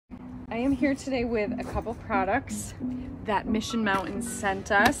I am here today with a couple products that Mission Mountain sent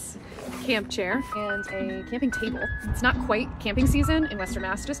us. Camp chair and a camping table. It's not quite camping season in Western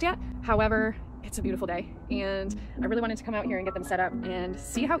Mass just yet. However, it's a beautiful day and I really wanted to come out here and get them set up and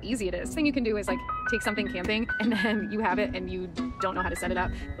see how easy it is. The thing you can do is like take something camping and then you have it and you don't know how to set it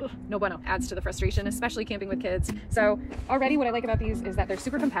up. Ugh, no bueno. Adds to the frustration, especially camping with kids. So already what I like about these is that they're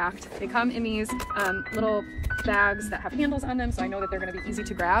super compact. They come in these little bags that have handles on them, so I know that they're going to be easy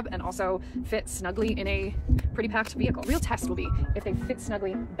to grab and also fit snugly in a pretty packed vehicle. Real test will be if they fit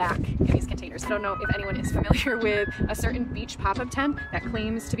snugly back in these containers. I don't know if anyone is familiar with a certain beach pop-up tent that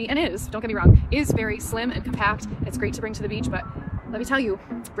claims to be, and is, don't get me wrong, is very slim and compact. It's great to bring to the beach, but let me tell you,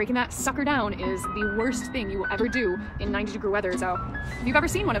 breaking that sucker down is the worst thing you will ever do in 90-degree weather. So if you've ever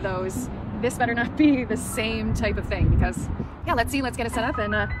seen one of those, this better not be the same type of thing, because yeah, let's get it set up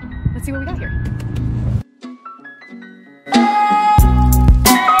and let's see what we got here.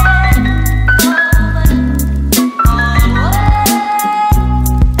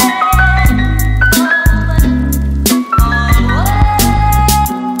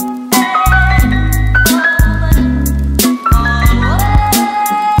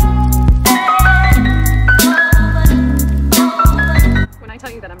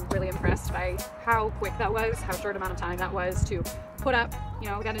 How quick that was, how short amount of time that was to put up. You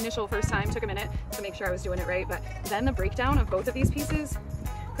know, that initial first time took a minute to make sure I was doing it right, but then the breakdown of both of these pieces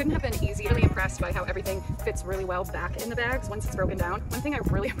couldn't have been easier. Really impressed by how everything fits really well back in the bags once it's broken down. One thing I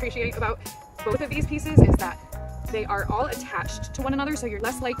really appreciate about both of these pieces is that they are all attached to one another, so you're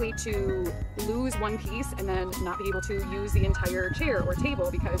less likely to lose one piece and then not be able to use the entire chair or table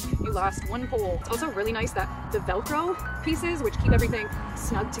because you lost one pole. It's also really nice that the Velcro pieces, which keep everything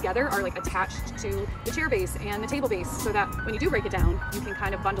snug together, are like attached to the chair base and the table base, so that when you do break it down, you can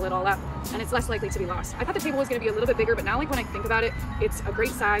kind of bundle it all up and it's less likely to be lost. I thought the table was going to be a little bit bigger, but now like when I think about it, it's a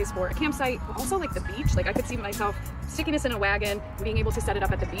great size for a campsite, but also like the beach. Like I could see myself sticking this in a wagon and being able to set it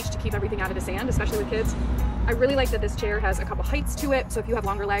up at the beach to keep everything out of the sand, especially with kids. I really like that this chair has a couple heights to it, so if you have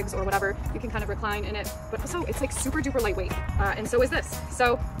longer legs or whatever, you can kind of recline in it, but also it's like super duper lightweight, and so is this.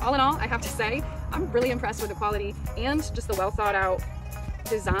 So all in all, I have to say, I'm really impressed with the quality and just the well thought out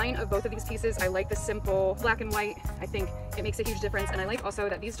design of both of these pieces. I like the simple black and white. I think it makes a huge difference, and I like also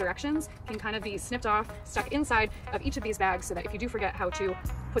that these directions can kind of be snipped off, stuck inside of each of these bags, so that if you do forget how to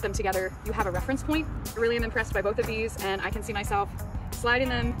put them together, you have a reference point. I really am impressed by both of these, and I can see myself sliding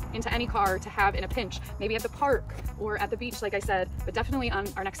them into any car to have in a pinch, maybe at the park or at the beach, like I said, but definitely on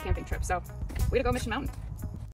our next camping trip. So way to go, Mission Mountain.